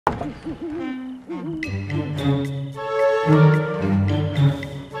这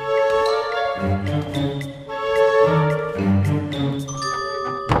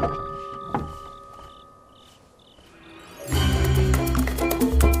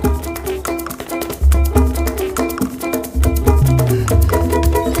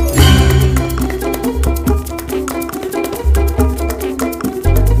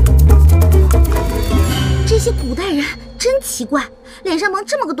些古代人真奇怪，脸上蒙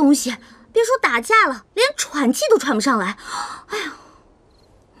这么个东西，别说打架了，连喘气都喘不上来。哎呀！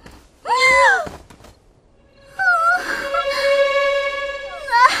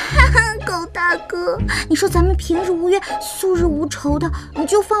狗大哥，你说咱们平日无冤，素日无仇的，你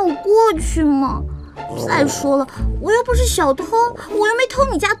就放我过去吗？再说了，我又不是小偷，我又没偷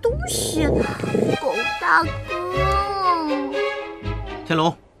你家东西。狗大哥，天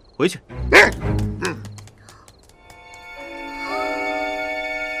龙，回去。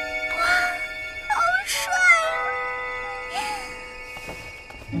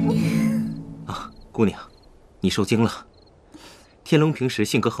姑娘，你受惊了。天龙平时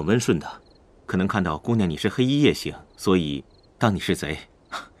性格很温顺的，可能看到姑娘你是黑衣夜行，所以当你是贼，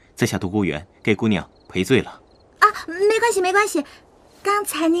在下独孤芫给姑娘赔罪了。啊，没关系没关系，刚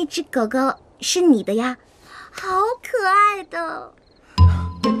才那只狗狗是你的呀，好可爱的。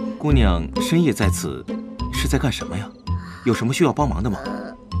姑娘深夜在此是在干什么呀？有什么需要帮忙的吗？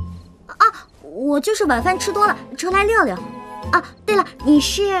我就是晚饭吃多了，出来溜溜。啊，对了，你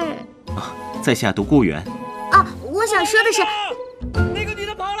是？在下独孤芫。我想说的是，那个女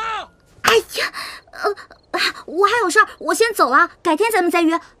的跑了。哎呀，我还有事儿，我先走了，改天咱们再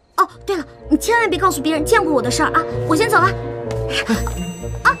约。哦，对了，你千万别告诉别人见过我的事儿啊！我先走了。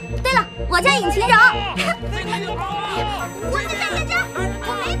对了，我叫尹晴柔。我在这，我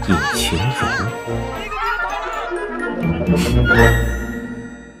没跑。尹晴柔。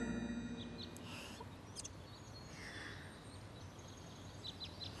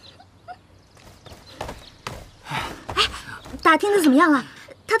打听的怎么样了？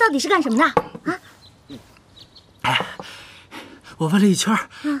他到底是干什么的啊？我问了一圈，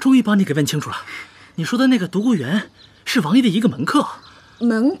终于帮你给问清楚了。你说的那个独孤芫是王爷的一个门客。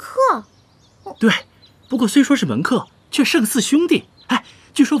门客？对，不过虽说是门客，却胜似兄弟。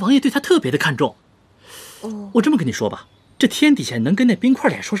据说王爷对他特别的看重。我这么跟你说吧，这天底下能跟那冰块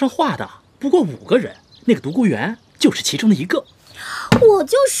脸说上话的不过5个人，那个独孤芫就是其中的一个。我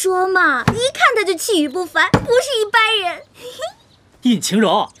就说嘛，一看他就气宇不凡，不是一般人。尹晴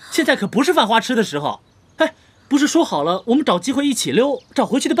柔，现在可不是犯花痴的时候。不是说好了我们找机会一起溜，找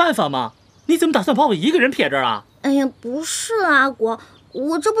回去的办法吗？你怎么打算把我一个人撇这儿啊？哎呀，不是啊，阿国，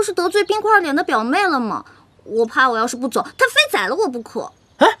我这不是得罪冰块脸的表妹了吗？我怕我要是不走，他非宰了我不可。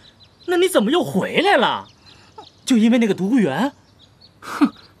那你怎么又回来了？就因为那个独孤芫？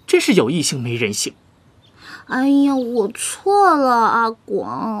哼，真是有异性没人性。哎呀，我错了，阿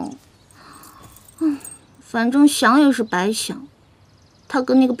广。反正想也是白想，他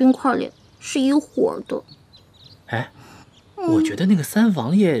跟那个冰块脸是一伙的。我觉得那个三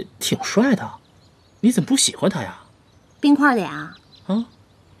王爷挺帅的，你怎么不喜欢他呀？冰块脸啊？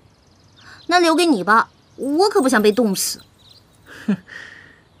那留给你吧，我可不想被冻死。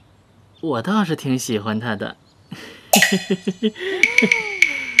我倒是挺喜欢他的。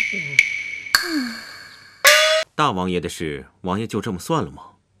大王爷的事，王爷就这么算了吗？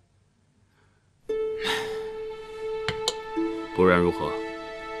不然如何？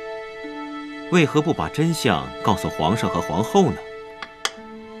为何不把真相告诉皇上和皇后呢？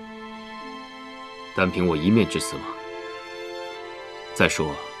单凭我一面之词吗？再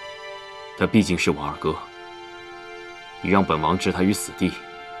说，他毕竟是我二哥，你让本王置他于死地，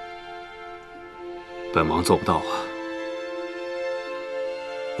本王做不到啊。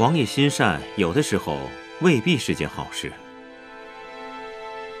王爷心善，有的时候未必是件好事。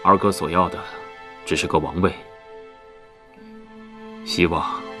二哥所要的只是个王位，希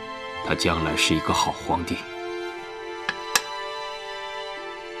望他将来是一个好皇帝。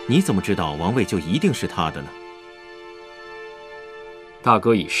你怎么知道王位就一定是他的呢？大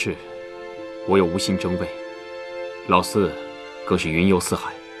哥已逝，我又无心争位，老四更是云游四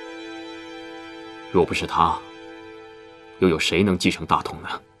海。若不是他，又有谁能继承大统呢？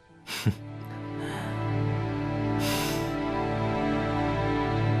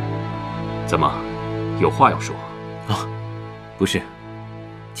怎么，有话要说？不是，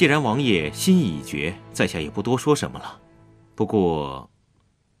既然王爷心意已决，在下也不多说什么了。不过，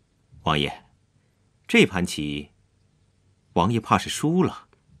王爷，这盘棋，王爷怕是输了。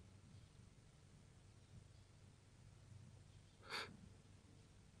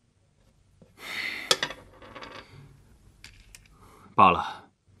罢了，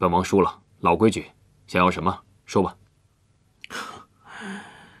本王输了，老规矩，想要什么说吧。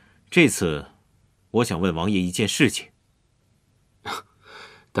这次，我想问王爷一件事情。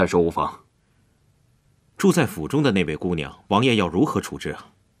但说无妨。住在府中的那位姑娘，王爷要如何处置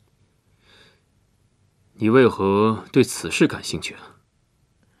啊？你为何对此事感兴趣啊？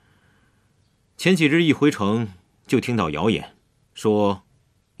前几日一回城，就听到谣言，说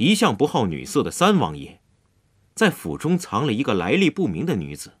一向不好女色的三王爷，在府中藏了一个来历不明的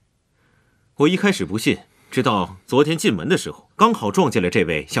女子。我一开始不信，直到昨天进门的时候，刚好撞见了这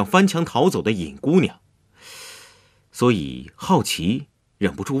位想翻墙逃走的尹姑娘，所以好奇，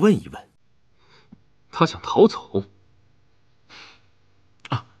忍不住问一问。她想逃走？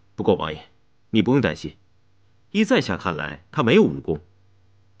啊，不过王爷，你不用担心，依在下看来，她没有武功，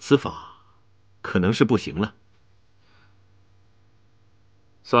此法可能是不行了。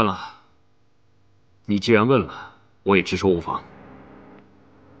算了，你既然问了，我也直说无妨。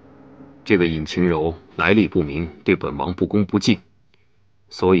这位尹晴柔来历不明，对本王不恭不敬，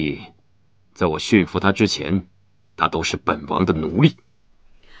所以在我驯服她之前，她都是本王的奴隶。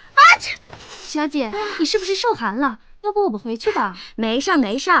小姐，你是不是受寒了？要不我们回去吧？没事儿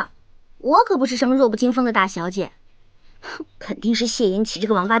没事儿，我可不是什么弱不禁风的大小姐，肯定是谢延奇这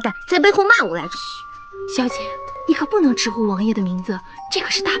个王八蛋在背后骂我来着。小姐，你可不能直呼王爷的名字，这可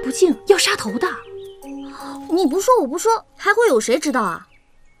是大不敬，要杀头的。你不说我不说，还会有谁知道啊？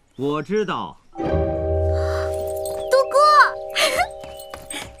我知道。独孤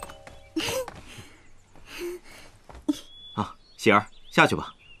啊，喜儿，下去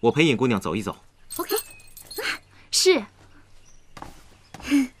吧，我陪尹姑娘走一走。OK， 是。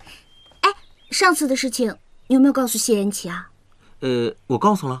哎，上次的事情你有没有告诉谢延奇啊？我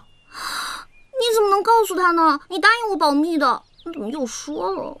告诉了。你怎么能告诉他呢？你答应我保密的，你怎么又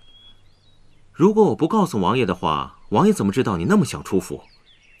说了？如果我不告诉王爷的话，王爷怎么知道你那么想出府？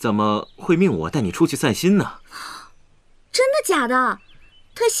怎么会命我带你出去散心呢？真的假的？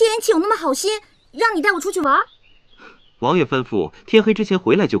他谢延奇有那么好心，让你带我出去玩？王爷吩咐天黑之前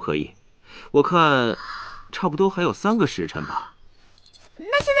回来就可以，我看差不多还有3个时辰吧。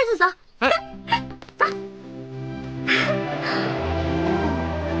那现在就走。哎，走。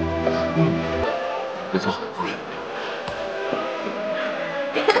不错。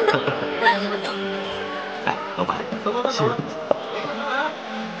哎，老板，是。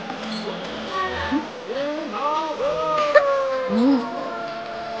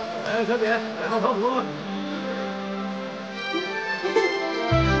哎，小姐，来套糖葫芦。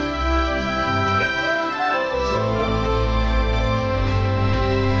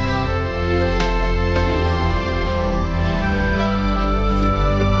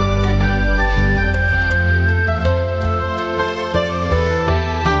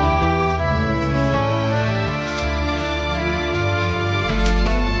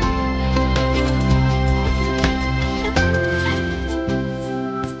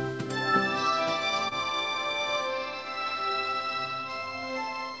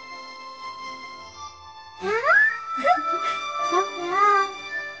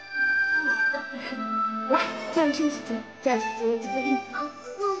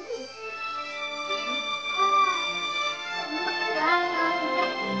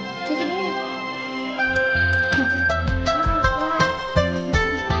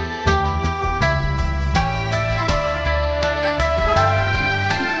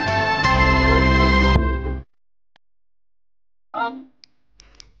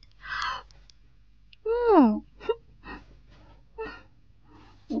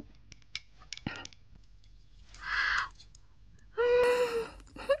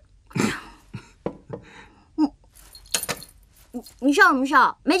你笑什么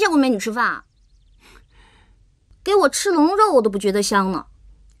笑？没见过美女吃饭啊？给我吃龙肉我都不觉得香呢。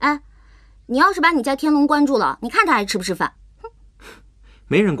哎，你要是把你家天龙关住了，你看他还吃不吃饭？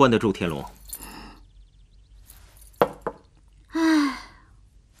没人关得住天龙。唉，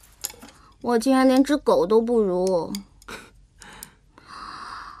我竟然连只狗都不如。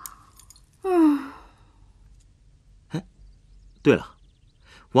哎，对了，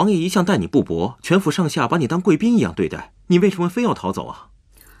王爷一向待你不薄，全府上下把你当贵宾一样对待，你为什么非要逃走啊？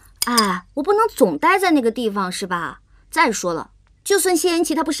哎，我不能总待在那个地方是吧？再说了，就算谢延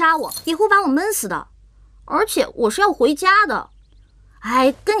奇他不杀我，也会把我闷死的。而且我是要回家的。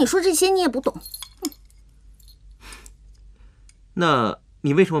哎，跟你说这些你也不懂。那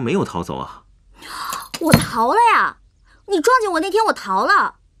你为什么没有逃走啊？我逃了呀！你撞见我那天我逃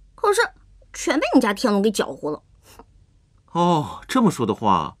了，可是全被你家天龙给搅和了。哦，这么说的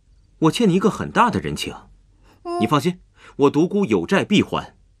话，我欠你一个很大的人情。你放心，我独孤有债必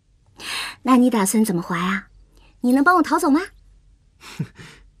还。那你打算怎么还啊？你能帮我逃走吗？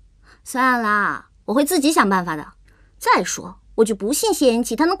算啦，我会自己想办法的。再说，我就不信谢延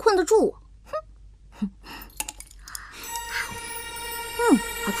奇他能困得住我。哼，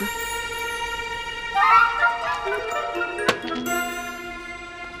好吃。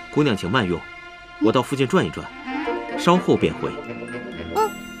姑娘请慢用，我到附近转一转，稍后便回。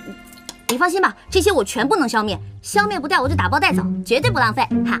你放心吧，这些我全部能消灭，消灭不掉我就打包带走，绝对不浪费。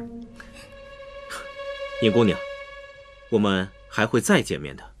哈，尹姑娘，我们还会再见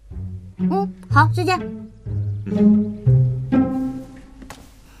面的。好，再见。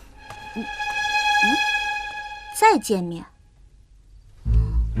再见面？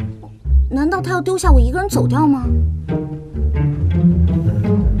难道他要丢下我一个人走掉吗？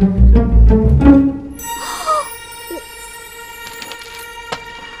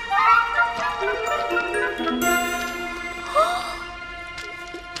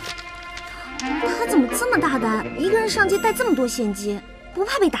他怎么这么大胆，一个人上街带这么多现金，不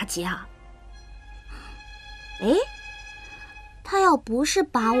怕被打劫啊？哎，他要不是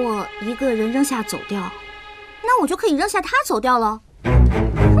把我一个人扔下走掉，那我就可以扔下他走掉了。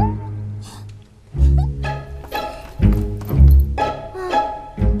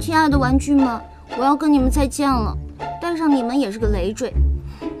亲爱的玩具们，我要跟你们再见了，带上你们也是个累赘。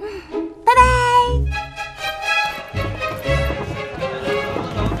拜拜。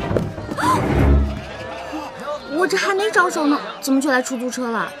我这还没着手呢，怎么就来出租车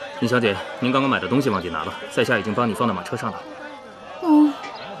了？尹小姐，您刚刚买的东西忘记拿了，在下已经帮你放到马车上了。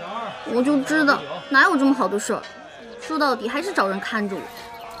我就知道，哪有这么好的事儿？说到底还是找人看着我。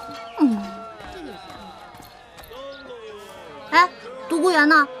哎，独孤芫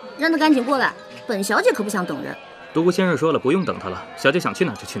呢？让他赶紧过来，本小姐可不想等人。独孤先生说了，不用等他了，小姐想去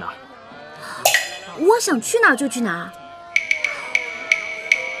哪儿就去哪儿。我想去哪儿就去哪儿。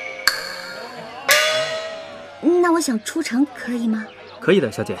那我想出城可以吗？可以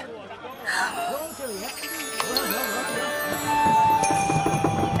的，小姐。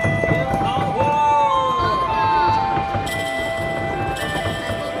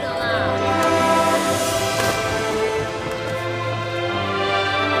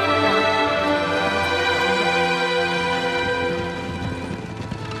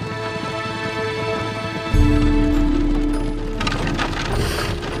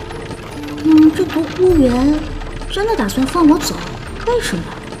这独孤芫真的打算放我走？为什么？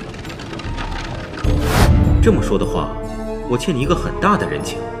这么说的话，我欠你一个很大的人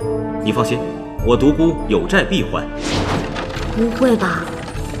情。你放心，我独孤有债必还。不会吧？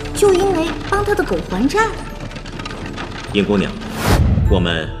就因为帮他的狗还债？尹姑娘，我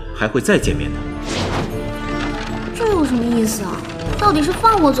们还会再见面的。这有什么意思啊？到底是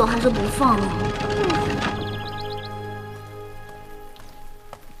放我走还是不放呢？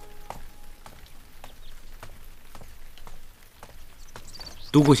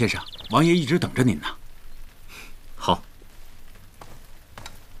独孤先生，王爷一直等着您呢。好。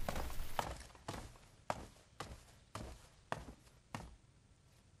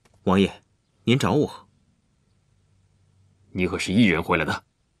王爷，您找我？你可是一人回来的？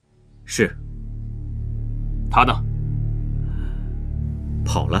是。他呢？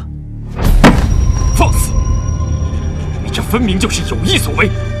跑了。放肆！你这分明就是有意所为。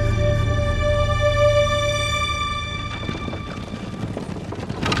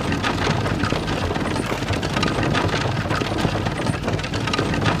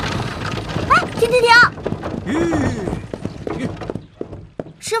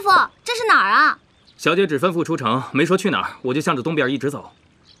师傅，这是哪儿啊？小姐只吩咐出城，没说去哪儿，我就向着东边一直走。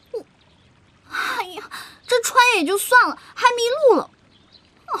哎呀，这穿也就算了，还迷路了。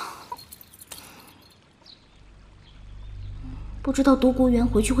不知道独孤芫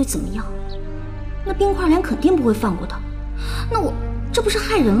回去会怎么样？那冰块莲肯定不会放过他，那我这不是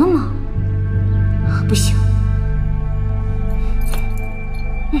害人了吗？不行。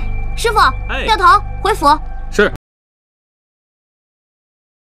师傅，掉头回府。是。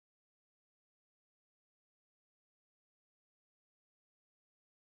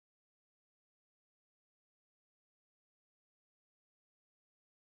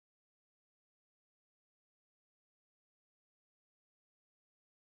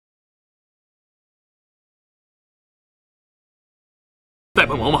带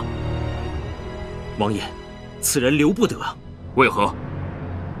本王吗？王爷，此人留不得。为何？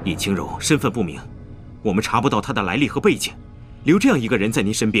尹晴柔身份不明，我们查不到她的来历和背景，留这样一个人在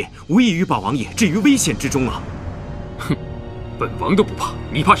您身边，无异于把王爷置于危险之中啊！哼，本王都不怕，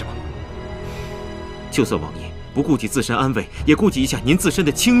你怕什么？就算王爷不顾及自身安危，也顾及一下您自身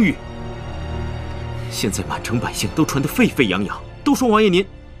的清誉。现在满城百姓都传得沸沸扬扬，都说王爷您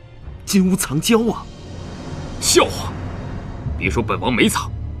金屋藏娇啊！笑话！别说本王没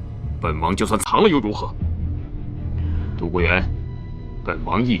藏，本王就算藏了又如何？独孤芫，本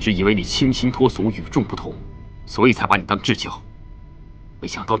王一直以为你清新脱俗、与众不同，所以才把你当至交。没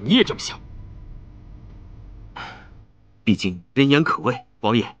想到你也这么想。毕竟人言可畏，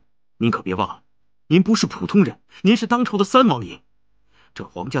王爷，您可别忘了，您不是普通人，您是当朝的三王爷，这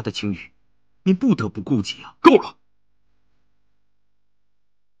皇家的清誉，您不得不顾及啊！够了！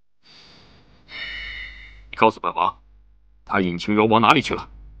你告诉本王，他尹晴柔往哪里去了？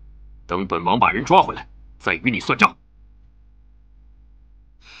等本王把人抓回来，再与你算账。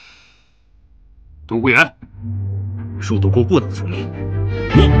独孤芫，恕独孤不能从命。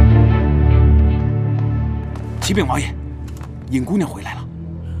启禀王爷，尹姑娘回来了。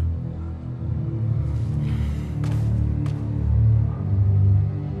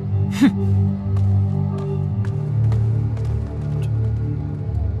哼！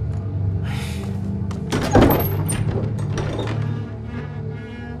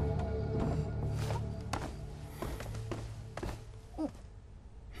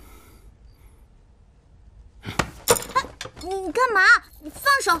你干嘛？你放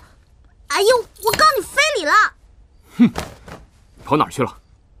手！哎呦，我告你非礼了！哼，跑哪儿去了？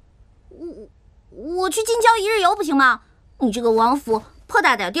我去近郊一日游不行吗？你这个王府破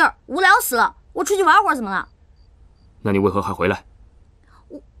大点地儿，无聊死了。我出去玩会儿怎么了？那你为何还回来？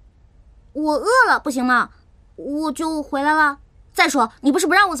我饿了不行吗？我就回来了。再说你不是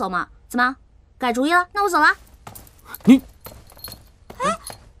不让我走吗？怎么改主意了？那我走了。你，哎，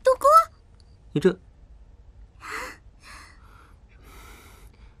独孤，你这。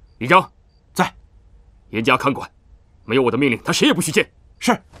李章，在，严加看管，没有我的命令，他谁也不许见。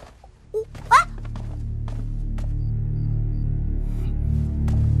是。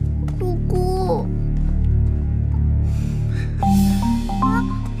独孤，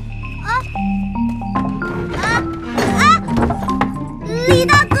李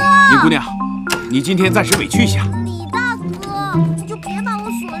大哥！尹姑娘，你今天暂时委屈一下。李大哥，你就别把我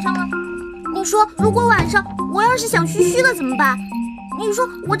锁上了。你说，如果晚上我要是想嘘嘘了怎么办？你说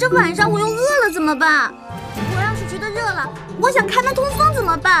我这晚上我又饿了怎么办？我要是觉得热了，我想开门通风怎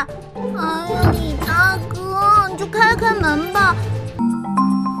么办？哎呀，李大哥，你就开开门吧，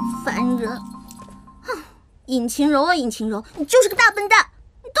烦人！哼，尹晴柔啊，尹晴柔，你就是个大笨蛋！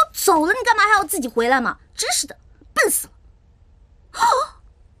你都走了，你干嘛还要自己回来嘛？真是的，笨死了！哦，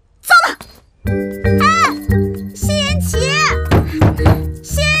糟了！哎，谢延奇，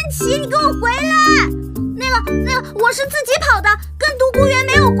谢延奇，你给我回来！那个，我是自己跑的，跟独孤芫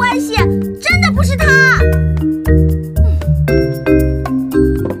没有关系，真的不是他。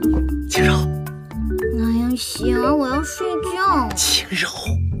晴柔，哎呀，行，我要睡觉。晴柔，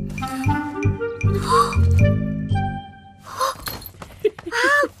阿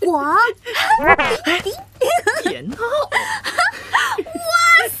广，别闹！哇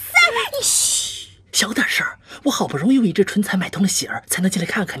塞，你嘘，小点声，我好不容易为这春蚕买通了喜儿，才能进来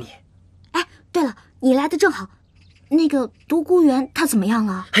看看你。哎，对了，你来的正好。那个独孤芫他怎么样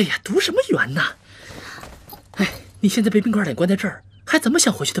了？哎呀，独什么芫呢？哎，你现在被冰块脸关在这儿，还怎么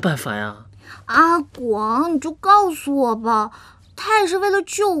想回去的办法呀？阿广，你就告诉我吧，他也是为了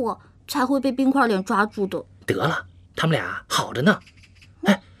救我才会被冰块脸抓住的。得了，他们俩好着呢。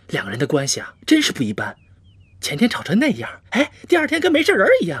哎，两个人的关系啊，真是不一般。前天吵成那样，哎，第二天跟没事人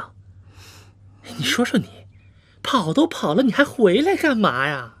一样。你说说你，跑都跑了，你还回来干嘛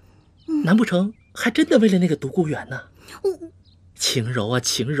呀？难不成还真的为了那个独孤芫呢？晴柔啊，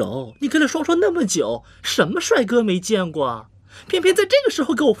晴柔，你跟了双双那么久，什么帅哥没见过？偏偏在这个时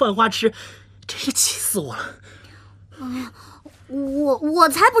候给我犯花痴，真是气死我了！哎呀，我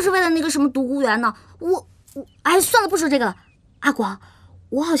才不是为了那个什么独孤芫呢！哎，算了，不说这个了。阿广，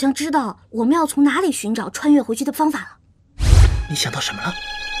我好像知道我们要从哪里寻找穿越回去的方法了。你想到什么了？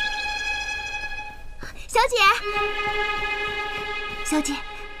小姐，小姐。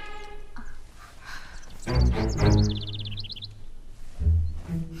哎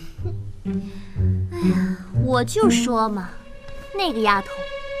呀，我就说嘛，那个丫头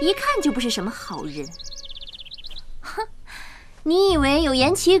一看就不是什么好人。哼，你以为有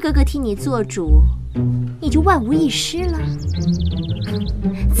延奇哥哥替你做主，你就万无一失了？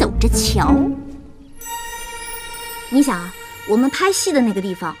走着瞧。你想啊，我们拍戏的那个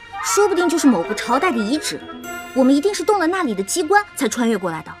地方，说不定就是某个朝代的遗址，我们一定是动了那里的机关才穿越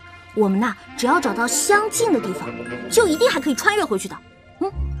过来的。我们呐，只要找到相近的地方，就一定还可以穿越回去的。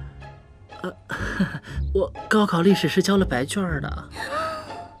我高考历史是交了白卷的。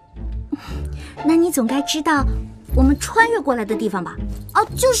那你总该知道我们穿越过来的地方吧？哦，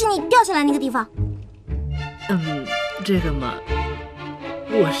就是你掉下来那个地方。这个嘛，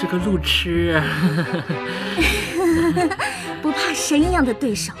我是个路痴。不怕神一样的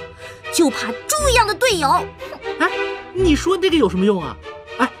对手，就怕猪一样的队友。哎，你说那个有什么用啊？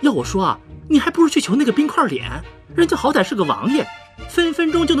哎，要我说啊，你还不如去求那个冰块脸，人家好歹是个王爷，分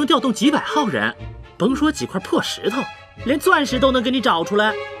分钟就能调动几百号人，甭说几块破石头，连钻石都能给你找出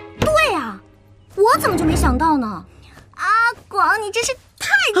来。对啊，我怎么就没想到呢？阿广，你真是太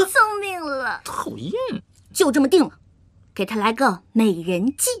聪明了。讨厌。就这么定了，给他来个美人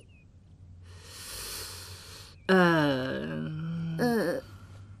计。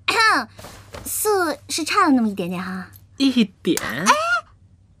4是差了那么一点点哈。一点？哎，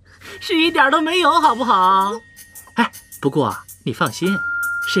是一点都没有，好不好？哎，不过啊，你放心，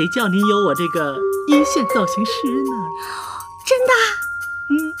谁叫你有我这个一线造型师呢？真的？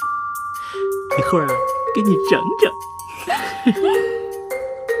一会儿啊，给你整整。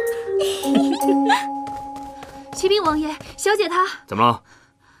启禀王爷，小姐她怎么了？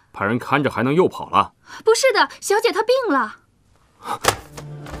派人看着还能又跑了？不是的，小姐她病了。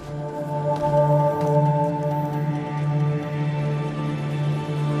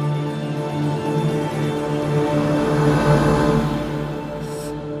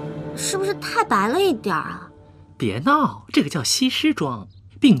是不是太白了一点啊？别闹，这个叫西施妆，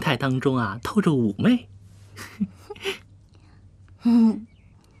病态当中啊透着妩媚。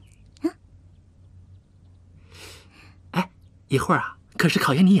哎，一会儿啊，可是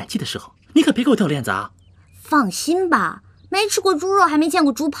考验你演技的时候，你可别给我掉链子啊！放心吧，没吃过猪肉，还没见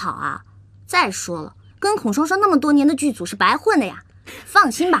过猪跑啊！再说了，跟孔双双那么多年的剧组是白混的呀。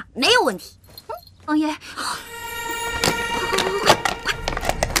放心吧，没有问题。王爷，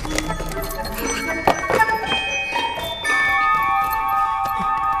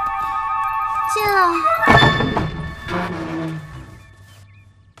进来。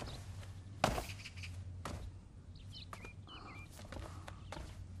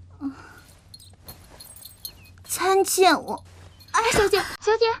参见我。哎，小姐，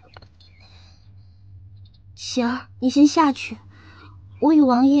小姐，喜儿，你先下去，我与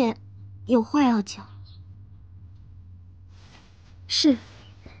王爷有话要讲。是。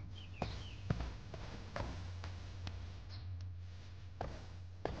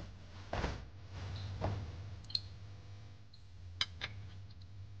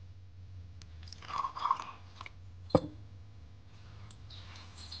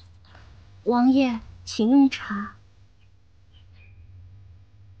王爷，请用茶。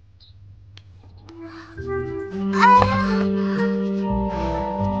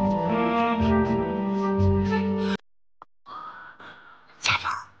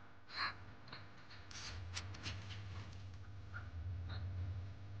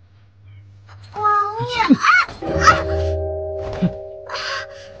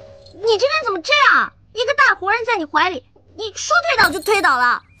你这人怎么这样？一个大活人在你怀里，你说推倒就推倒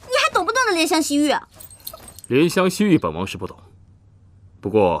了，你还懂不懂得怜香惜玉啊？怜香惜玉，本王是不懂，不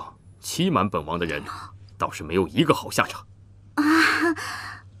过欺瞒本王的人，倒是没有一个好下场。啊，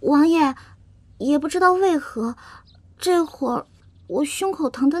王爷，也不知道为何，这会儿我胸口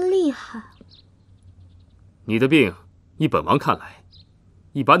疼得厉害。你的病，依本王看来，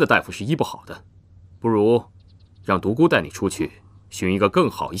一般的大夫是医不好的，不如让独孤带你出去，寻一个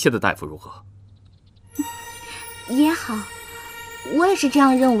更好一些的大夫，如何？也好，我也是这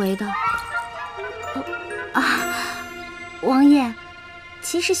样认为的。王爷，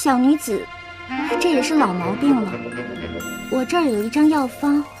其实小女子这也是老毛病了。我这儿有一张药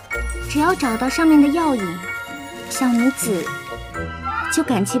方，只要找到上面的药引，小女子就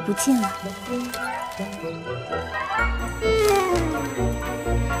感激不尽了。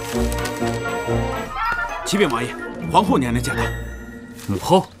启禀王爷，皇后娘娘驾到。母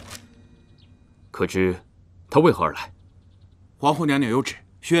后，可知她为何而来？皇后娘娘有旨，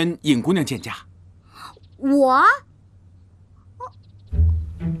宣尹姑娘见驾。我？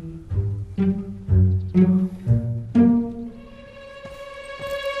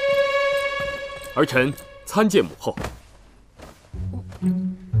儿臣参见母后。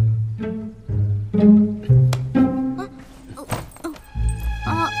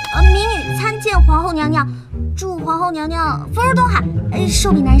民女参见皇后娘娘，祝皇后娘娘福如东海，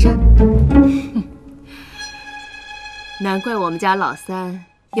寿比南山。难怪我们家老三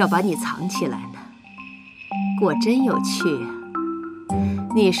要把你藏起来呢，果真有趣啊！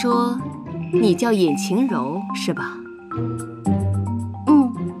你说你叫尹晴柔是吧？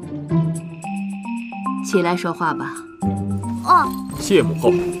起来说话吧。谢母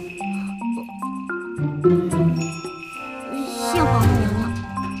后。谢皇后娘娘。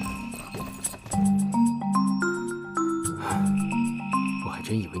我还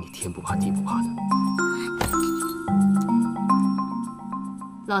真以为你天不怕地不怕的。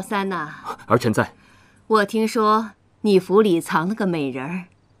老三呐，儿臣在。我听说你府里藏了个美人儿，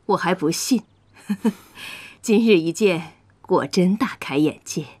我还不信。今日一见，果真大开眼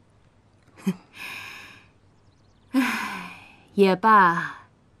界。唉，也罢，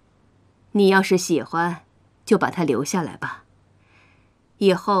你要是喜欢，就把他留下来吧。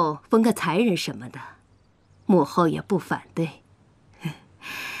以后封个才人什么的，母后也不反对。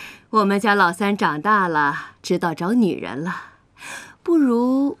我们家老三长大了，知道找女人了，不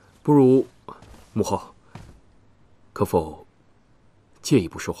如，母后，可否借一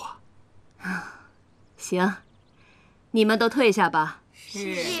步说话？行，你们都退下吧。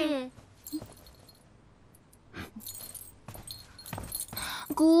是。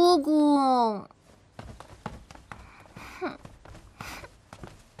姑姑，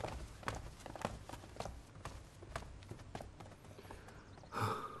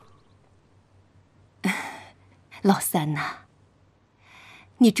老三呐，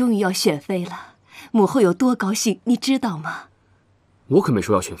你终于要选妃了，母后有多高兴，你知道吗？我可没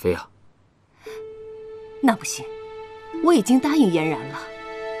说要选妃啊。那不行，我已经答应嫣然了。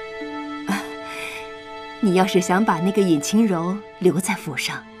你要是想把那个尹晴柔留在府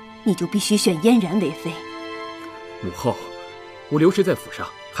上，你就必须选嫣然为妃。母后，我留谁在府上，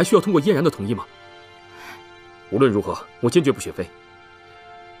还需要通过嫣然的同意吗？无论如何，我坚决不选妃。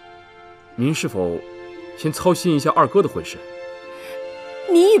您是否先操心一下二哥的婚事？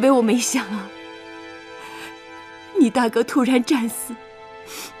你以为我没想啊？你大哥突然战死，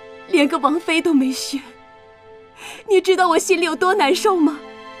连个王妃都没选，你知道我心里有多难受吗？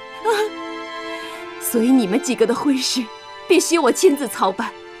所以你们几个的婚事必须我亲自操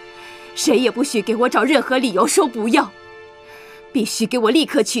办，谁也不许给我找任何理由说不要，必须给我立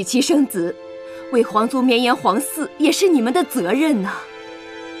刻娶妻生子，为皇族绵延皇嗣也是你们的责任呐。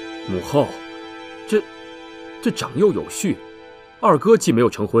母后，这长幼有序，二哥既没有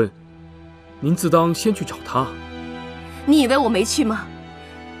成婚，您自当先去找他。你以为我没去吗？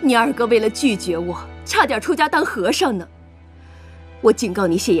你二哥为了拒绝我，差点出家当和尚呢。我警告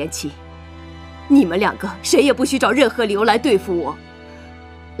你谢延琪，你们两个谁也不许找任何理由来对付我。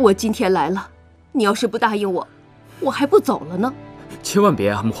我今天来了，你要是不答应我，我还不走了呢。千万别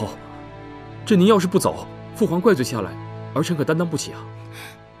啊，母后，这您要是不走，父皇怪罪下来，儿臣可担当不起啊。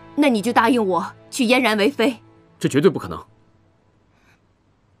那你就答应我娶嫣然为妃。这绝对不可能。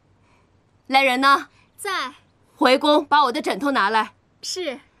来人呐，在。回宫把我的枕头拿来。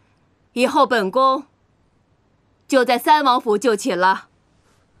是。以后本宫就在三王府就寝了。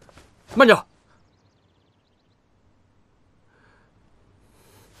慢着。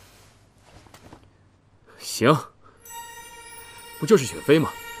行，不就是选妃吗？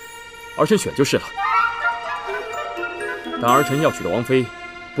儿臣选就是了。但儿臣要娶的王妃，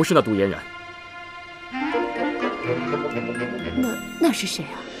不是那杜嫣然。那是谁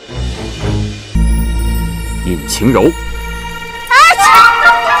啊？尹晴柔。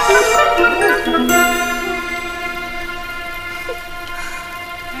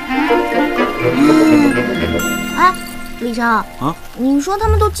哎，李长啊，你说他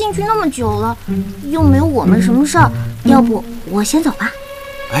们都进去那么久了，又没有我们什么事儿，要不我先走吧？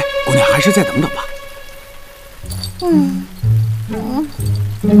哎，姑娘还是再等等吧。1、2、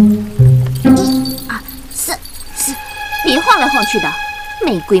4，别晃来晃去的，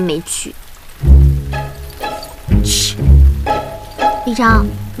没规没矩。李长，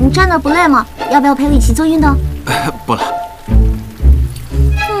你站那不累吗？要不要陪我一起做运动？不了。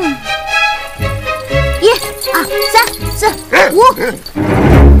1、2、3、4、5。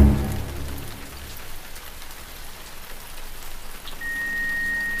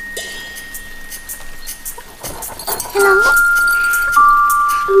Hello。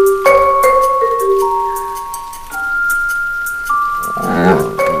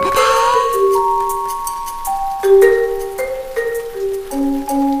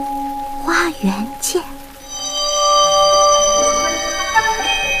花园见。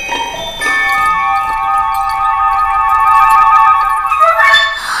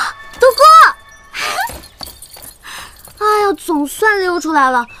独孤，哎呀，总算溜出来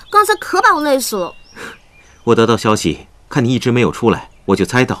了，刚才可把我累死了。我得到消息，看你一直没有出来，我就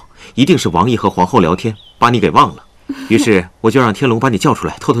猜到一定是王爷和皇后聊天，把你给忘了。于是我就让天龙把你叫出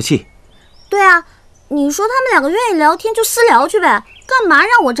来透透气。对啊，你说他们两个愿意聊天就私聊去呗，干嘛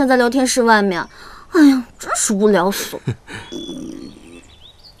让我站在聊天室外面？哎呀，真是无聊死了。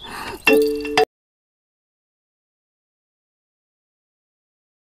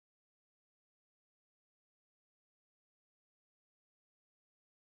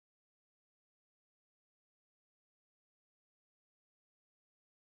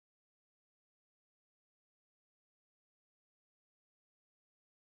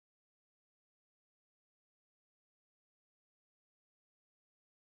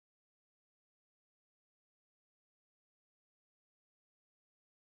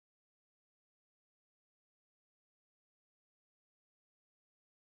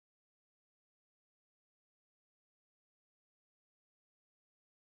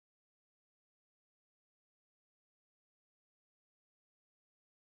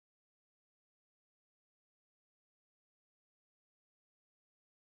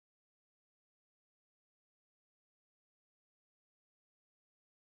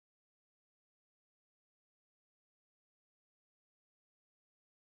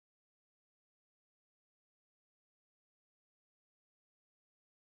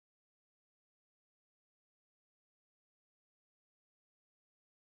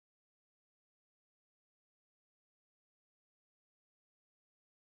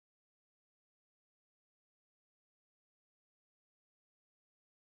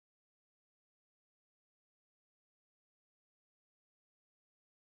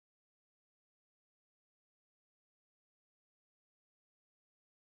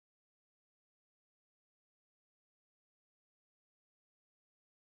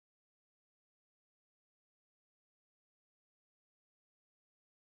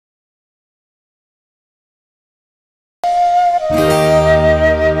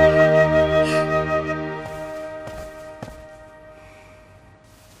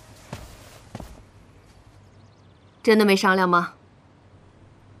真的没商量吗？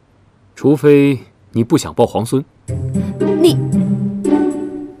除非你不想抱皇孙。你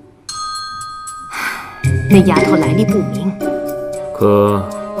那丫头来历不明，可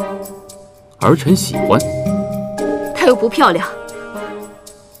儿臣喜欢。她又不漂亮。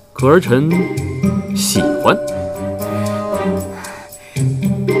可儿臣喜欢。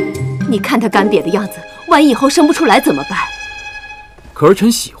你看她干瘪的样子，万一以后生不出来怎么办？可儿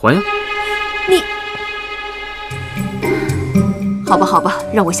臣喜欢呀。你，好吧，好吧，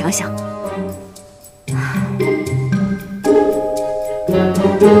让我想想。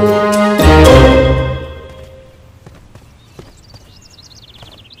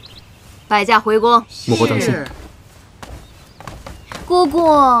摆驾回宫。母后当心。姑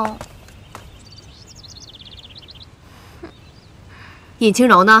姑，尹晴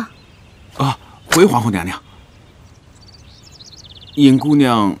柔呢？啊，回皇后娘娘。尹姑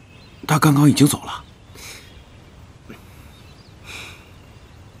娘，她刚刚已经走了。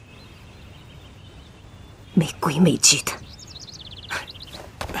没规没矩的。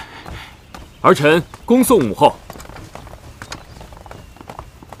儿臣恭送母后。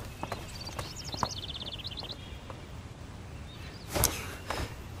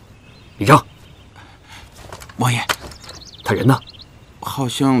李正，王爷，他人呢？好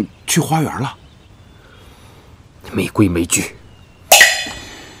像去花园了。没规没矩。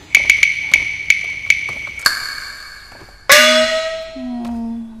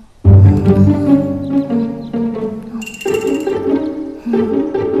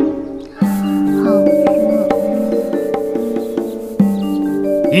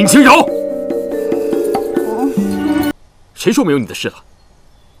尹晴柔，谁说没有你的事了？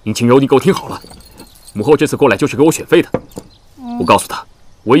尹晴柔，你给我听好了，母后这次过来就是给我选妃的。我告诉她，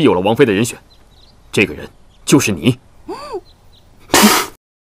我已有了王妃的人选，这个人就是你。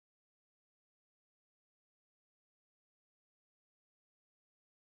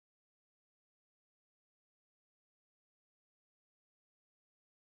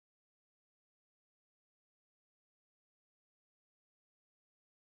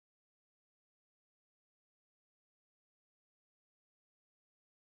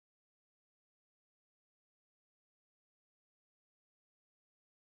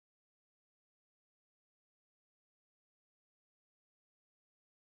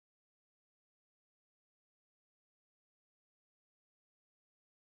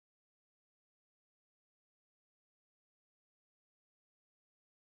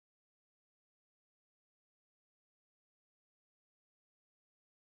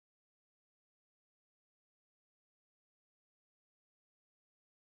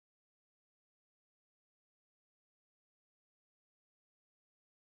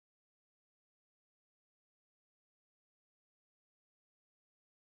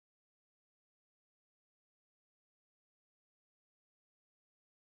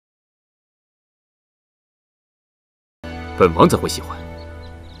本王怎会喜欢？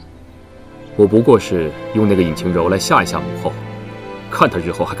我不过是用那个尹晴柔来吓一吓母后，看她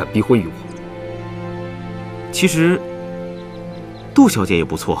日后还敢逼婚于我。其实，杜小姐也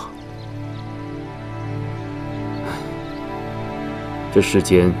不错。这世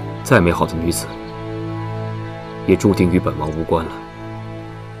间再美好的女子，也注定与本王无关了。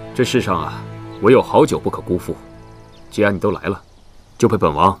这世上啊，唯有好酒不可辜负。既然你都来了，就陪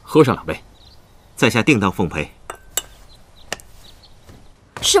本王喝上2杯。在下定当奉陪。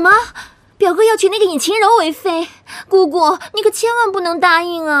什么？表哥要娶那个尹晴柔为妃？姑姑，你可千万不能答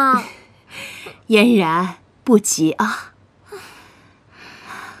应啊！嫣然，不急啊。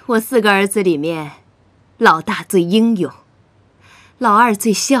我4个儿子里面，老大最英勇，老2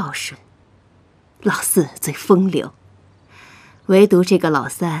最孝顺，老4最风流，唯独这个老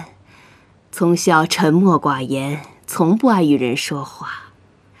3，从小沉默寡言，从不爱与人说话。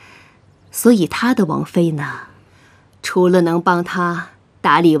所以他的王妃呢，除了能帮他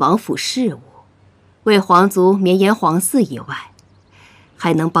打理王府事务，为皇族绵延皇嗣以外，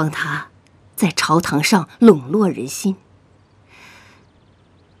还能帮他在朝堂上笼络人心。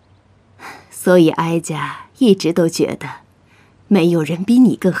所以哀家一直都觉得没有人比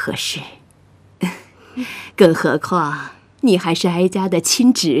你更合适，更何况你还是哀家的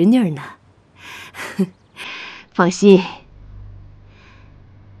亲侄女呢。放心，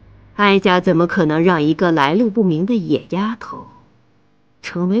哀家怎么可能让一个来路不明的野丫头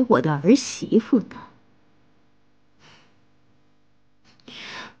成为我的儿媳妇呢？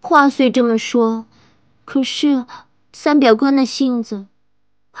话虽这么说，可是3表哥那性子，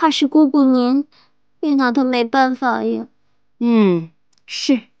怕是姑姑您也拿他没办法呀。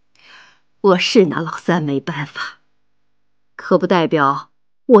是，我是拿老3没办法，可不代表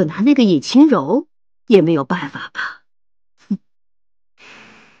我拿那个尹晴柔也没有办法吧？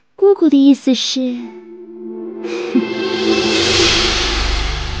姑姑的意思是？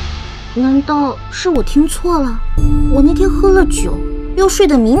难道是我听错了？我那天喝了酒，又睡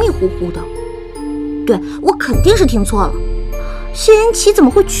得迷迷糊糊的。对，我肯定是听错了。谢延奇怎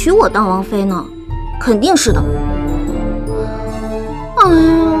么会娶我当王妃呢？肯定是的。哎呀，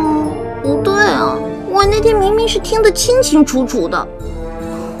不对啊，我那天明明是听得清清楚楚的。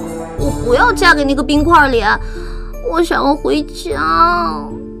我不要嫁给那个冰块脸，我想要回家。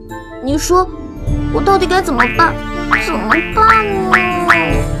你说我到底该怎么办？怎么办呢？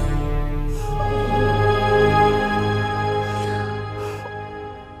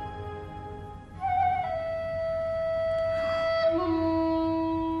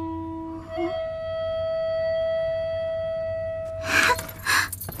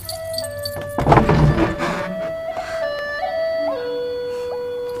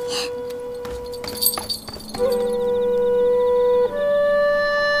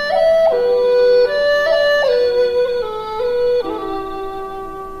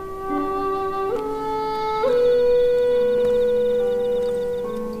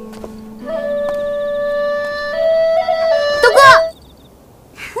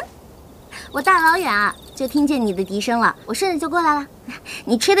我大老远啊就听见你的笛声了，我顺着就过来了。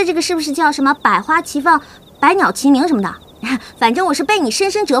你吹的这个是不是叫什么百花齐放、百鸟齐鸣什么的？反正我是被你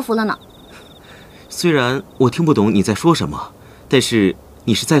深深折服了呢。虽然我听不懂你在说什么，但是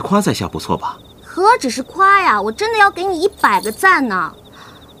你是在夸在下不错吧？何止是夸呀，我真的要给你100个赞呢。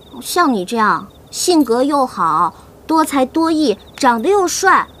像你这样性格又好、多才多艺、长得又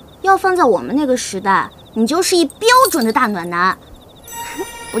帅，要放在我们那个时代，你就是一标准的大暖男。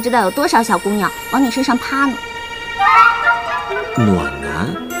不知道有多少小姑娘往你身上趴呢。暖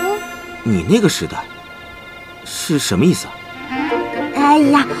男？你那个时代是什么意思啊？哎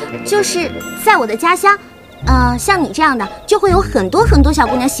呀，就是在我的家乡，像你这样的就会有很多很多小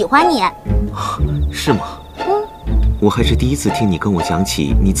姑娘喜欢你。是吗？我还是第一次听你跟我讲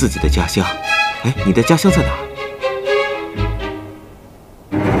起你自己的家乡。哎，你的家乡在哪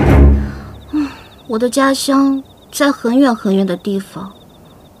儿？我的家乡在很远很远的地方。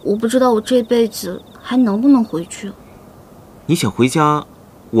我不知道我这辈子还能不能回去。你想回家，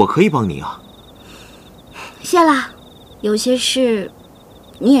我可以帮你啊。谢啦，有些事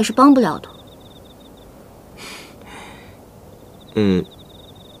你也是帮不了的。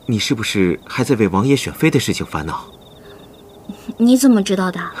你是不是还在为王爷选妃的事情烦恼？你怎么知道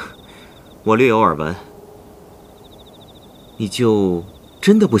的？我略有耳闻。你就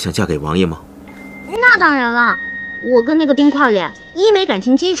真的不想嫁给王爷吗？那当然了。我跟那个冰块脸，一没感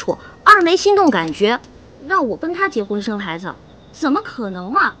情基础，二没心动感觉，让我跟他结婚生孩子，怎么可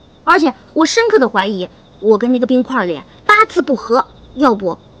能嘛？而且我深刻的怀疑，我跟那个冰块脸八字不合，要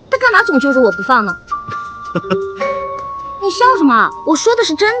不他干嘛总揪着我不放呢？你笑什么？我说的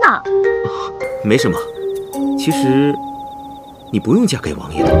是真的。没什么，其实你不用嫁给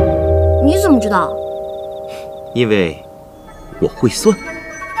王爷的。你怎么知道？因为我会算。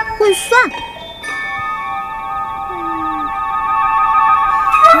会算？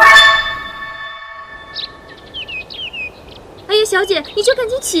哎呀，小姐，你就赶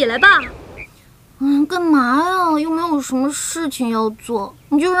紧起来吧。干嘛呀？又没有什么事情要做，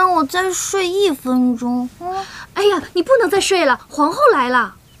你就让我再睡1分钟。哎呀，你不能再睡了，皇后来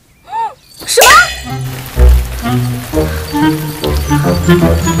了。什么？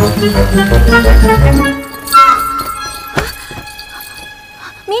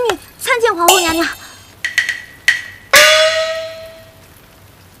民女参见皇后娘娘。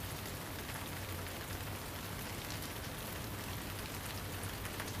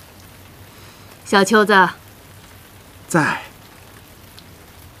小秋子，在。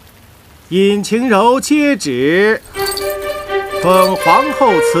尹晴柔接旨，奉皇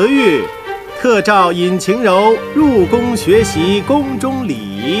后慈谕，特召尹晴柔入宫学习宫中礼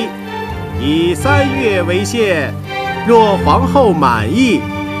仪，以3月为限。若皇后满意，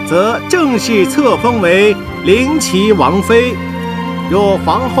则正式册封为灵齐王妃；若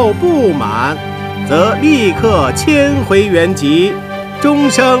皇后不满，则立刻迁回原籍，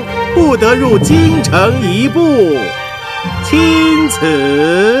终生不得入京城一步。钦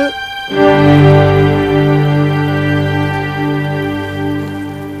此。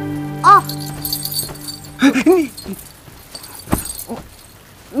哦，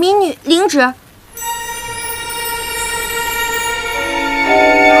民女领旨。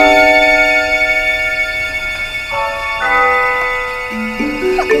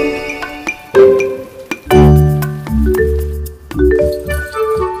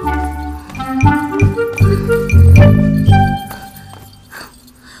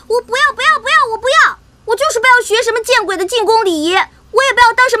我不要！我就是不要学什么见鬼的进宫礼仪，我也不要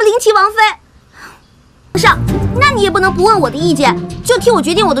要当什么灵奇王妃。上，那你也不能不问我的意见，就替我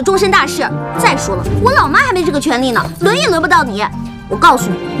决定我的终身大事。再说了，我老妈还没这个权利呢，轮也轮不到你。我告诉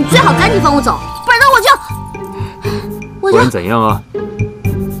你，你最好赶紧放我走，不然我就……不然怎样啊？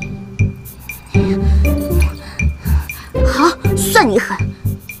好，算你狠。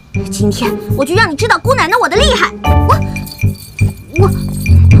今天我就让你知道姑奶奶我的厉害。我。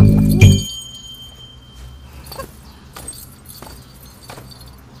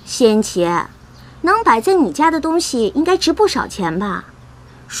谢延奇，能摆在你家的东西应该值不少钱吧？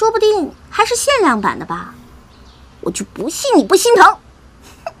说不定还是限量版的吧？我就不信你不心疼。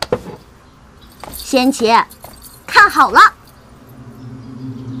谢延奇，看好了。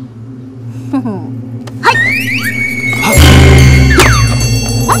哼哼，嘿。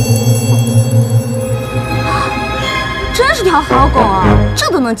真是条好狗啊，这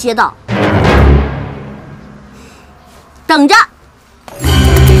都能接到。等着。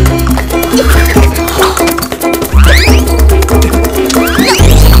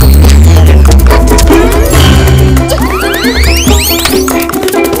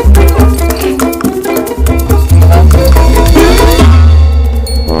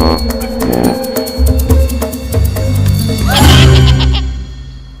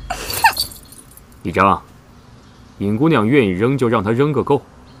一张，尹姑娘愿意扔就让她扔个够，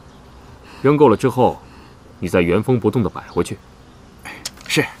扔够了之后，你再原封不动地摆回去。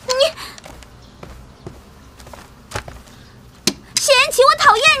是。谢延奇，我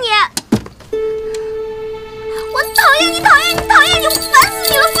讨厌你！我讨厌你，讨厌你，讨厌你！我烦死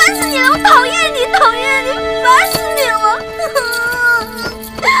你了，烦死你了！我讨厌你，讨厌你，烦死你了！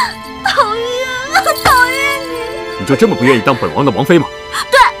讨厌，讨厌你！你就这么不愿意当本王的王妃吗？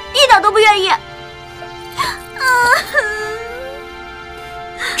对，一点都不愿意。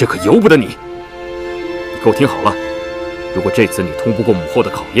这可由不得你！你给我听好了，如果这次你通不过母后的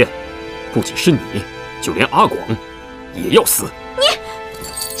考验，不仅是你，就连阿广也要死。你，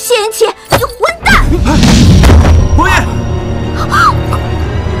谢延奇，你混蛋！王爷，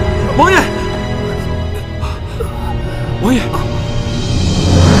王爷，王爷！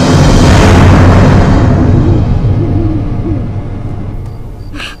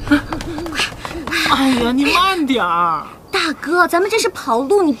哎呀，你慢点儿！大哥，咱们这是跑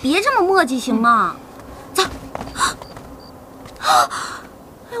路，你别这么磨叽行吗？走！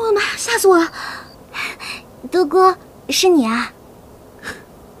哎呦我的妈，吓死我了！德哥，是你啊？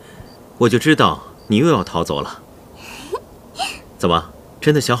我就知道你又要逃走了。怎么，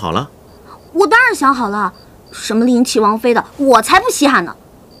真的想好了？我当然想好了，什么灵奇王妃的，我才不稀罕呢。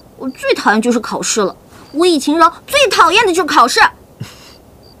我最讨厌就是考试了，我尹晴柔最讨厌的就是考试。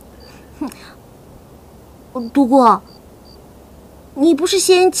独孤，你不是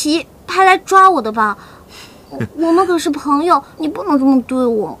谢延奇派来抓我的吧？我们可是朋友，你不能这么对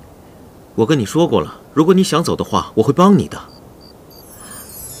我。我跟你说过了，如果你想走的话，我会帮你的。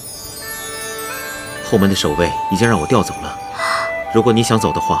后门的守卫已经让我调走了，如果你想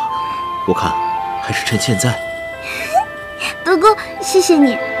走的话，我看还是趁现在。德哥，谢谢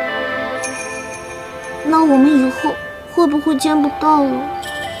你。那我们以后会不会见不到了？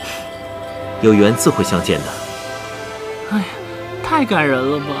有缘自会相见的。哎呀，太感人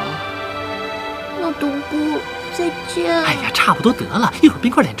了吧！那独孤，再见。哎呀，差不多得了，一会儿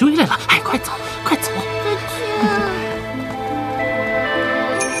冰块脸追来了。哎，快走，快走！再见。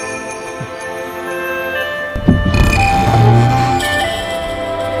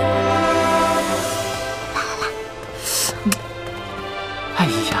哎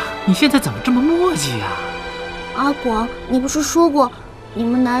呀，你现在怎么这么磨叽呀？阿广，你不是说过，你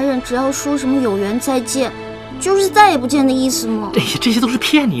们男人只要说什么有缘再见，就是再也不见的意思吗？哎呀，这些都是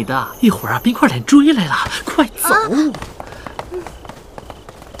骗你的。一会儿啊，冰块脸追来了，快走！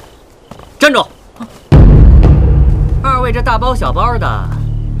站住！二位这大包小包的，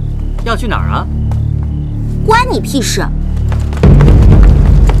要去哪儿啊？关你屁事！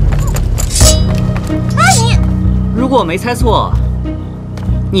哎，你！如果我没猜错，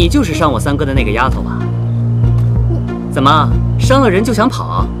你就是伤我三哥的那个丫头吧？怎么伤了人就想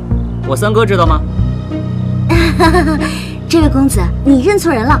跑？我三哥知道吗？这位公子，你认错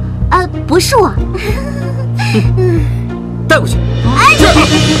人了，不是我。带过去。哎，走。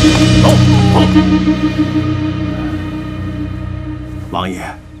王爷，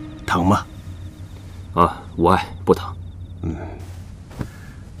疼吗？啊，无碍，不疼。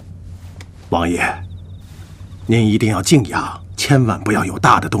王爷，您一定要静养，千万不要有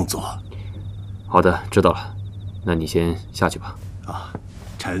大的动作。好的，知道了。那你先下去吧。啊，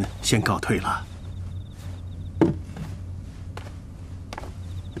臣先告退了。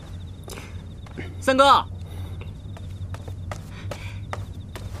三哥，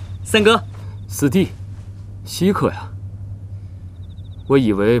三哥，四弟，稀客呀！我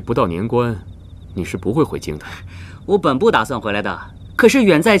以为不到年关，你是不会回京的。我本不打算回来的，可是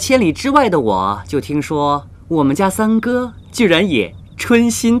远在千里之外的我，就听说我们家三哥居然也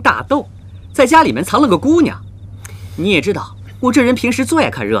春心大动，在家里面藏了个姑娘。你也知道，我这人平时最爱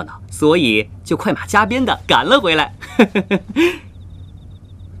看热闹，所以就快马加鞭的赶了回来。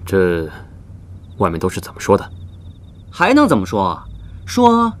这外面都是怎么说的？还能怎么说？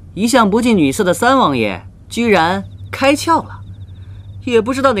说一向不近女色的三王爷居然开窍了，也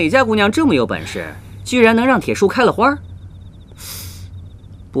不知道哪家姑娘这么有本事，居然能让铁树开了花。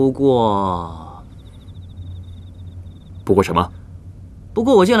不过什么？不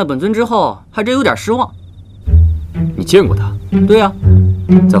过我见了本尊之后，还真有点失望。你见过他？对呀。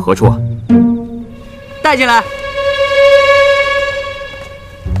在何处啊？带进来。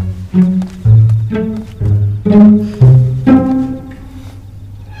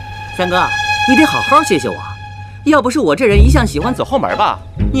三哥，你得好好谢谢我，要不是我这人一向喜欢走后门吧，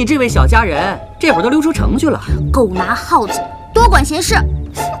你这位小家人这会儿都溜出城去了。狗拿耗子，多管闲事。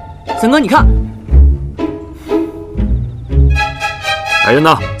三哥，你看，来人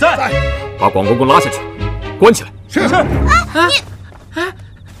呐，在，把广公公拉下去，关起来。是。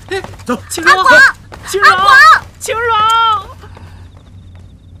走，青阿广，青柔，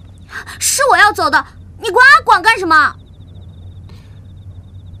是我要走的，你管阿广干什么？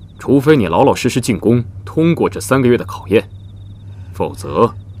除非你老老实实进宫，通过这3个月的考验，否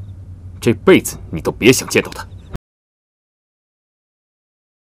则这辈子你都别想见到他。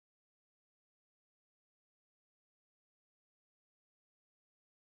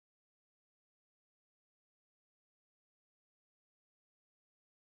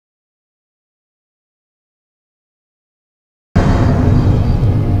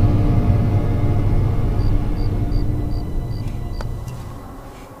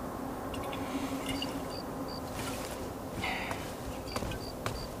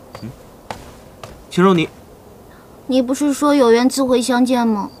晴柔，你不是说有缘自会相见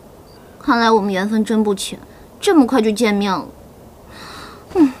吗？看来我们缘分真不浅，这么快就见面了。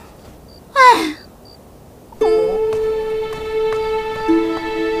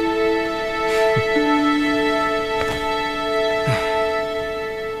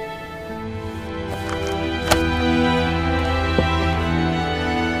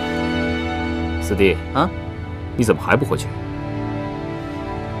四弟啊，你怎么还不回去？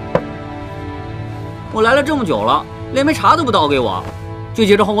我来了这么久了，连杯茶都不倒给我，就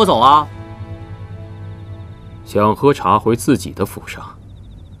急着轰我走啊？想喝茶回自己的府上，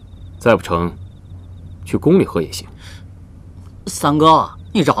再不成，去宫里喝也行。三哥，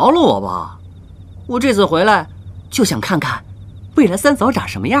你饶了我吧！我这次回来就想看看未来三嫂长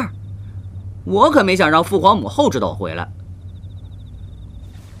什么样，我可没想让父皇母后知道我回来。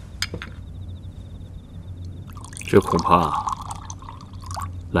这恐怕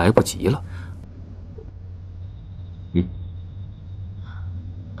来不及了。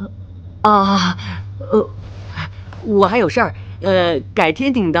我还有事儿，改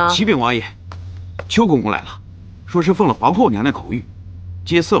天顶的。启禀王爷，邱公公来了，说是奉了皇后娘娘口谕，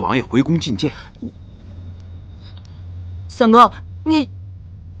接四王爷回宫觐见。三哥，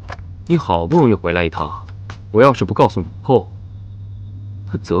你好不容易回来一趟，我要是不告诉母后，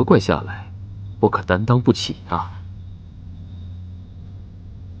她责怪下来，我可担当不起啊。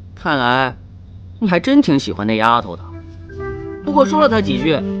看来你还真挺喜欢那丫头的。不过说了她几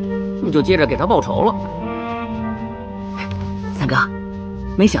句，你就接着给她报仇了。三哥，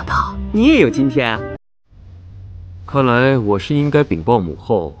没想到你也有今天啊！看来我是应该禀报母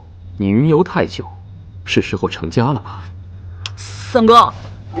后，你云游太久，是时候成家了吧？三哥，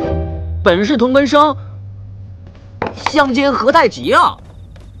本是同根生，相煎何太急啊！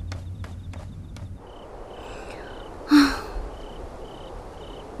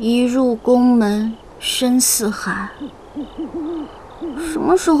一入宫门深似海，什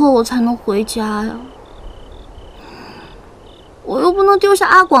么时候我才能回家呀？我又不能丢下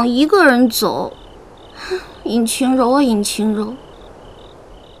阿广一个人走。尹晴柔啊，尹晴柔，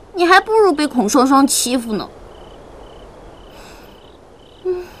你还不如被孔双双欺负呢。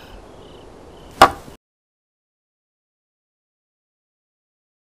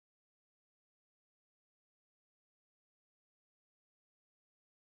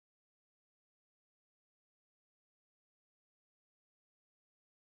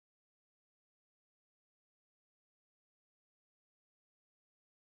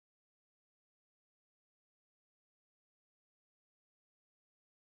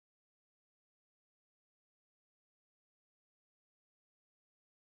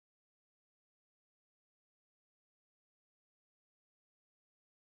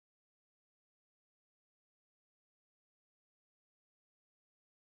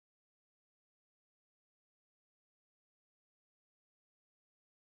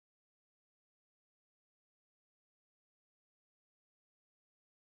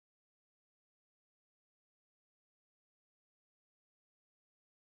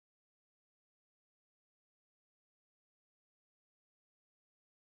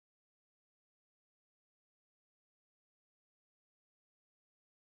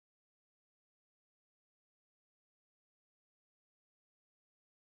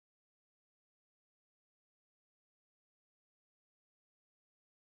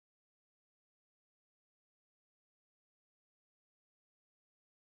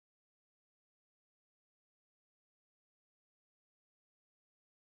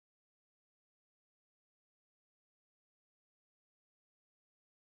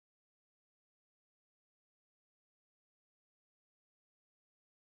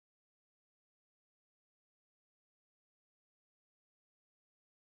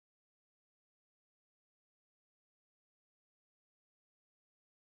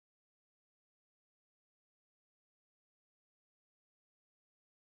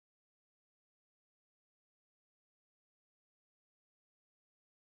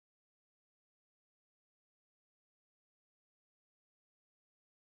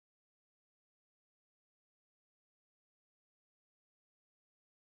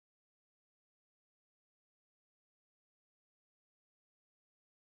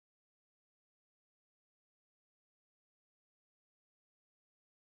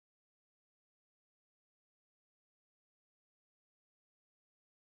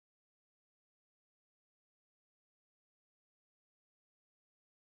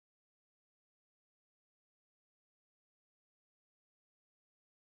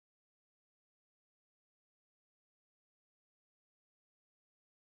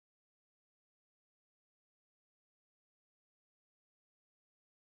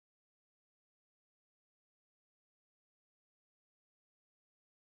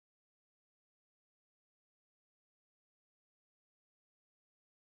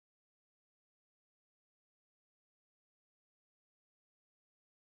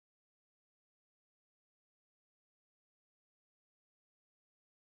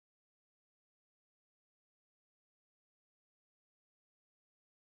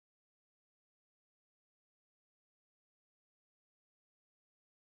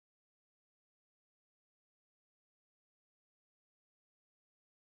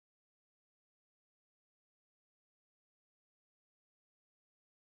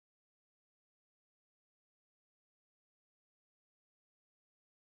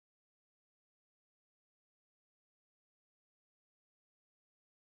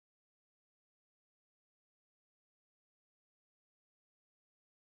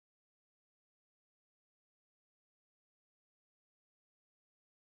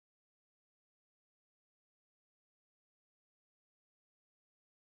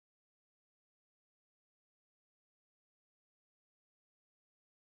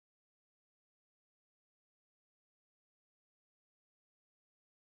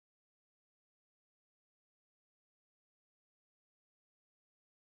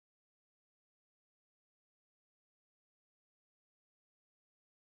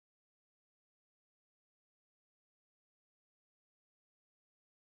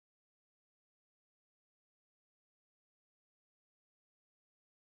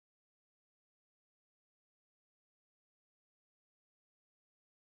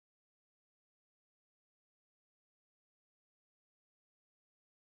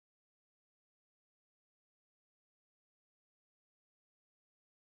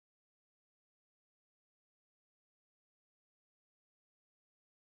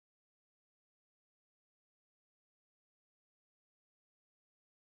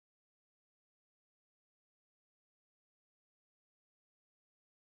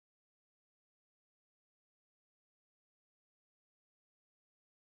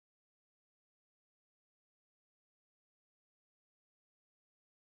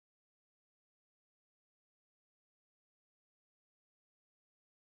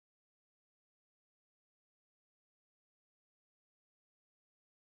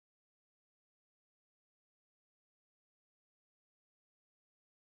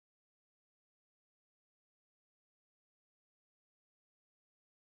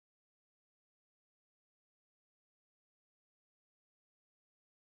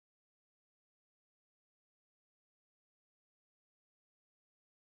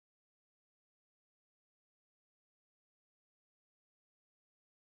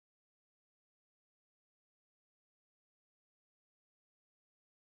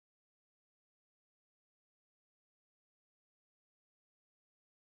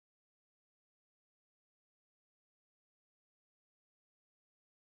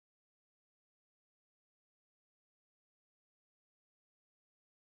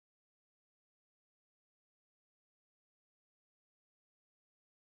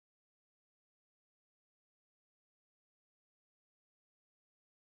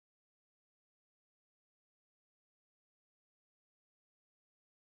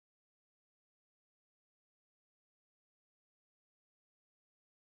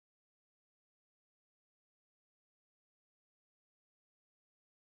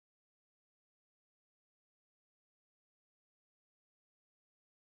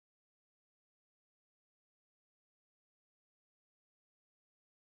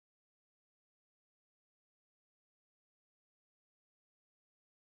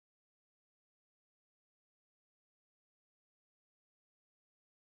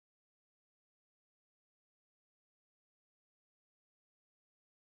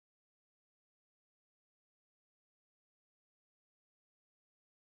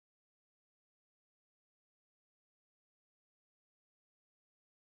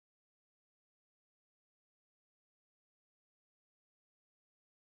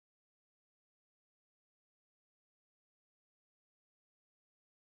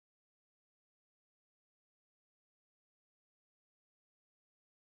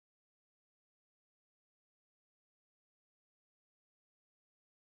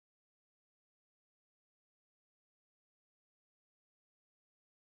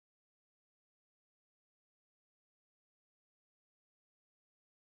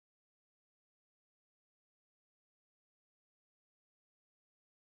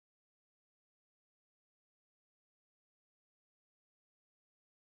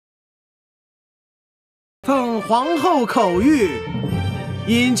奉皇后口谕，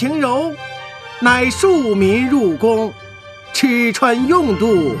尹晴柔乃庶民入宫，吃穿用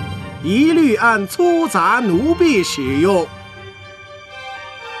度一律按粗杂奴婢使用。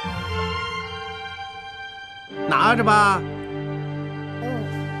拿着吧。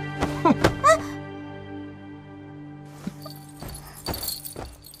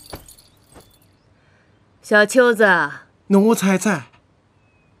小秋子，奴才在。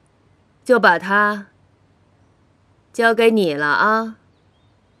就把它交给你了啊！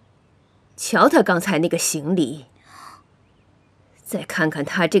瞧他刚才那个行礼，再看看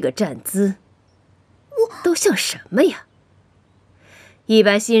他这个站姿，都像什么呀？一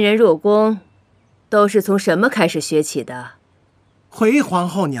般新人入宫都是从什么开始学起的？回皇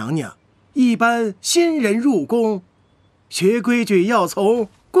后娘娘，一般新人入宫，学规矩要从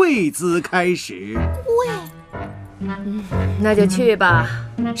跪姿开始。那就去吧。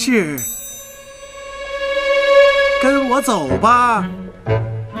是。跟我走吧。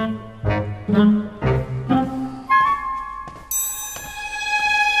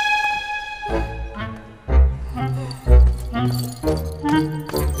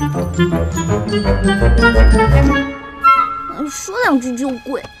说两句就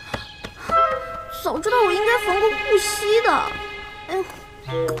跪，早知道我应该缝个护膝的。哎呦，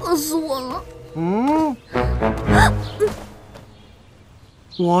硌死我了。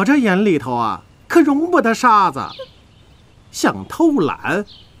我这眼里头啊，可容不得沙子。想偷懒，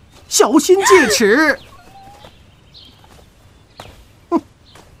小心戒尺。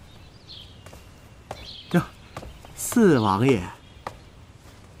哟，四王爷，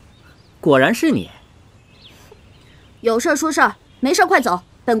果然是你。有事说事儿，没事快走，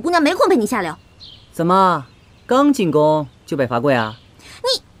本姑娘没空陪你下聊。怎么，刚进宫就被罚跪啊？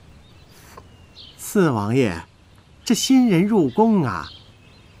你，四王爷，这新人入宫啊，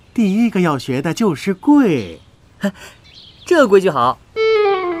第一个要学的就是跪。这规矩好。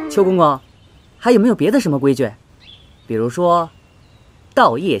邱公公，还有没有别的什么规矩？比如说，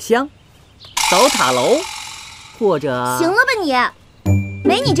倒夜香、扫塔楼，或者……行了吧你，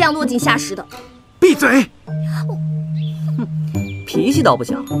没你这样落井下石的。闭嘴！脾气倒不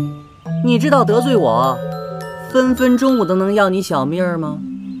小。你知道得罪我，分分钟我都能要你小命吗？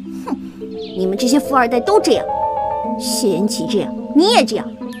哼，你们这些富二代都这样，谢延奇这样，你也这样。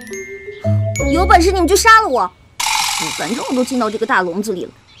有本事你们就杀了我！反正我都进到这个大笼子里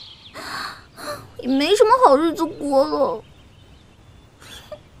了，也没什么好日子过了。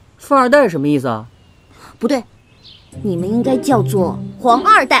富二代什么意思啊？不对，你们应该叫做皇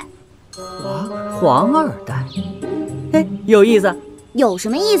二代。皇二代？哎，有意思。有什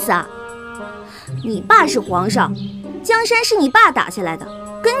么意思啊？你爸是皇上，江山是你爸打下来的，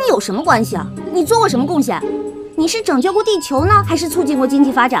跟你有什么关系啊？你做过什么贡献？你是拯救过地球呢，还是促进过经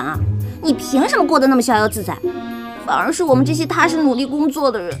济发展啊？你凭什么过得那么逍遥自在？反而是我们这些踏实努力工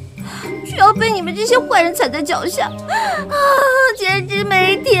作的人，却要被你们这些坏人踩在脚下，啊，简直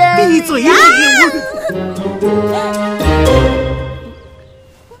没天理！闭嘴呀！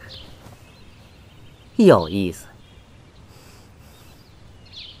有意思。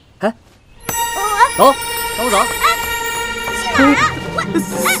哎，走，跟我走。去哪儿啊？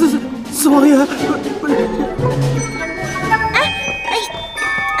四王爷，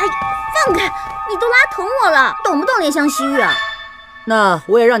放开！你都拉疼我了，懂不懂怜香惜玉啊？那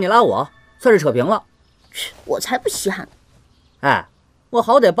我也让你拉我，算是扯平了。我才不稀罕。哎，我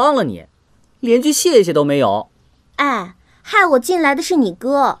好歹帮了你，连句谢谢都没有。哎，害我进来的是你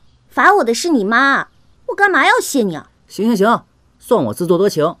哥，罚我的是你妈，我干嘛要谢你啊？行，算我自作多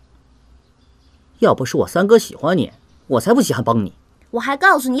情。要不是我三哥喜欢你，我才不稀罕帮你。我还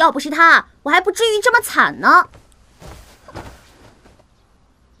告诉你，要不是他，我还不至于这么惨呢。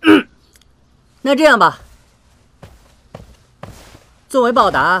那这样吧，作为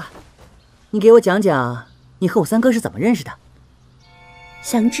报答，你给我讲讲你和我三哥是怎么认识的。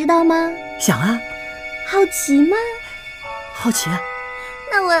想知道吗？想啊。好奇吗？好奇啊。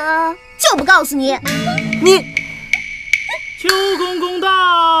那我就不告诉你。你，邱公公到！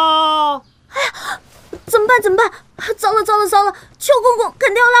哎呀，怎么办？糟了！邱公公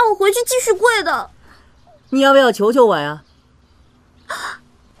肯定要拉我回去继续跪的。你要不要求求我呀？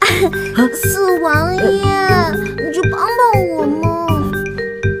四王爷，你就帮帮我嘛！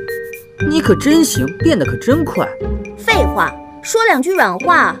你可真行，变得可真快。废话，说两句软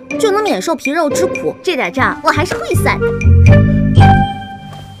话就能免受皮肉之苦，这点账我还是会算的。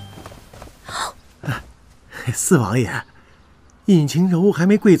四王爷，尹晴柔还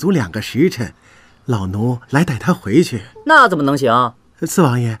没跪足2个时辰，老奴来带她回去。那怎么能行？四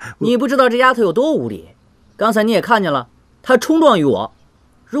王爷，你不知道这丫头有多无理。刚才你也看见了，她冲撞于我。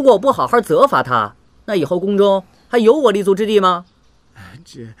如果我不好好责罚她，那以后宫中还有我立足之地吗？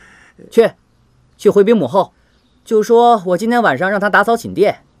去回禀母后，就说我今天晚上让她打扫寝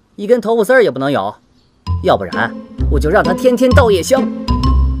殿，一根头发丝儿也不能有，要不然我就让她天天倒夜香。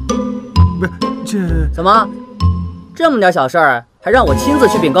不是这怎么，这么点小事儿还让我亲自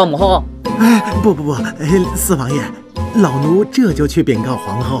去禀告母后？哎，不，四王爷，老奴这就去禀告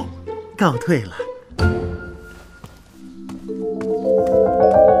皇后，告退了。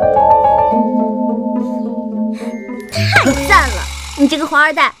太赞了！你这个皇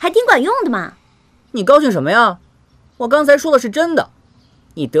二代还挺管用的嘛。你高兴什么呀？我刚才说的是真的，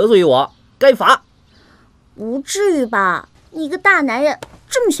你得罪于我，该罚。不至于吧？你个大男人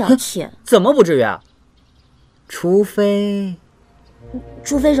这么小气？怎么不至于啊？除非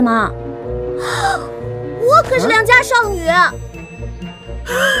什么？我可是良家少女。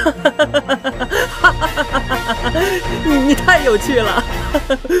你太有趣了。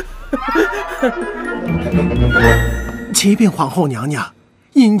启禀皇后娘娘，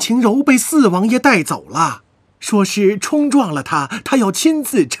尹晴柔被四王爷带走了，说是冲撞了他，他要亲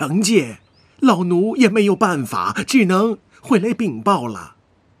自惩戒。老奴也没有办法，只能回来禀报了。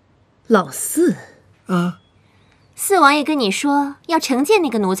老四啊，四王爷跟你说要惩戒那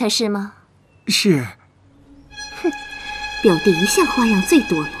个奴才是吗？是。哼，表弟一向花样最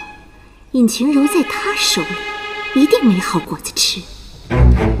多了，尹晴柔在他手里一定没好果子吃。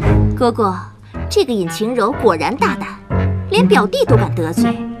哥哥，这个尹晴柔果然大胆，连表弟都敢得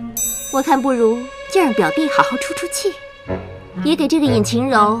罪。我看不如就让表弟好好出出气，也给这个尹晴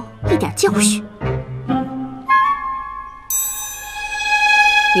柔一点教训。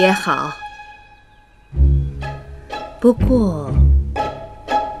也好，不过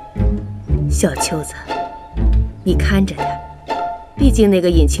小秋子，你看着点，毕竟那个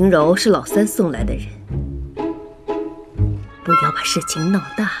尹晴柔是老三送来的人，不要把事情闹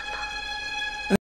大了。